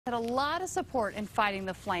Had a lot of support in fighting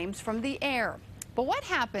the flames from the air. But what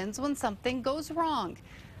happens when something goes wrong?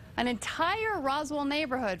 An entire Roswell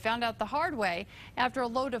neighborhood found out the hard way after a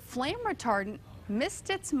load of flame retardant missed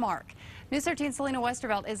its mark. News 13's Selena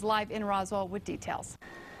Westervelt is live in Roswell with details.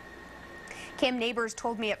 Kim, neighbors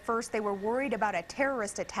told me at first they were worried about a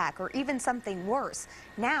terrorist attack or even something worse.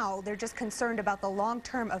 Now they're just concerned about the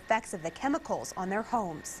long-term effects of the chemicals on their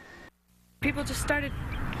homes. People just started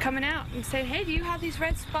coming out and saying, hey, do you have these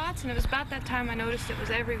red spots? And it was about that time I noticed it was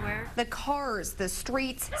everywhere. The cars, the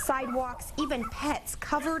streets, sidewalks, even pets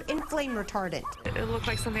covered in flame retardant. It looked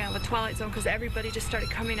like something out of a Twilight Zone because everybody just started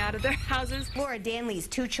coming out of their houses. Laura Danley's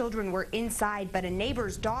 2 children were inside, but a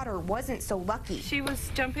neighbor's daughter wasn't so lucky. She was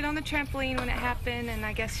jumping on the trampoline when it happened, and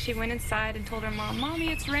I guess she went inside and told her mom, Mommy,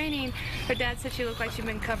 it's raining. Her dad said she looked like she'd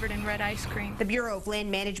been covered in red ice cream. The Bureau of Land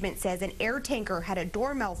Management says an air tanker had a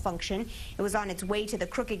door malfunction. It was on its way to the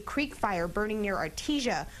Crooked Creek fire burning near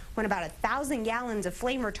Artesia when about 1,000 gallons of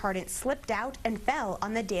flame retardant slipped out and fell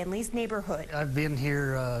on the Danleys' neighborhood. I've been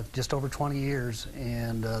here just over 20 years,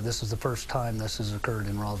 and this is the first time this has occurred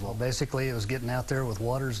in Roswell. Basically, it was getting out there with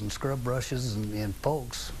waters and scrub brushes and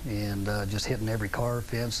folks, and just hitting every car,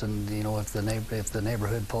 fence, and you know, if the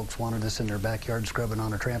neighborhood folks wanted us in their backyard scrubbing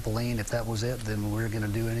on a trampoline, if that was it, then we were going to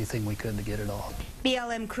do anything we could to get it off.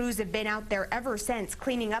 BLM crews have been out there ever since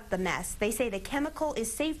cleaning up the mess. They say the chemical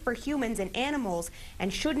is safe for humans and animals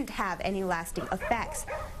and shouldn't have any lasting effects.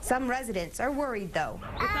 Some residents are worried, though.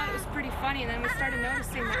 We thought it was pretty funny, and then we started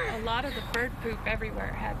noticing that a lot of the bird poop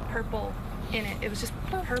everywhere had purple in it. It was just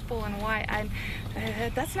purple and white.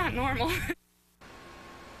 That's not normal.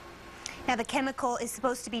 Now, the chemical is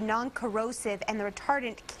supposed to be non-corrosive, and the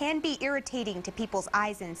retardant can be irritating to people's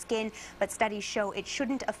eyes and skin, but studies show it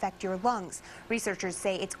shouldn't affect your lungs. Researchers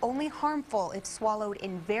say it's only harmful if swallowed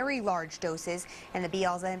in very large doses, and the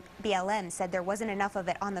BLM said there wasn't enough of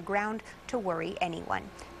it on the ground to worry anyone.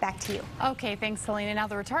 Back to you. Okay, thanks, Selena. Now,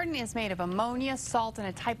 the retardant is made of ammonia, salt, and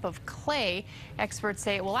a type of clay. Experts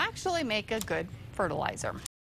say it will actually make a good fertilizer.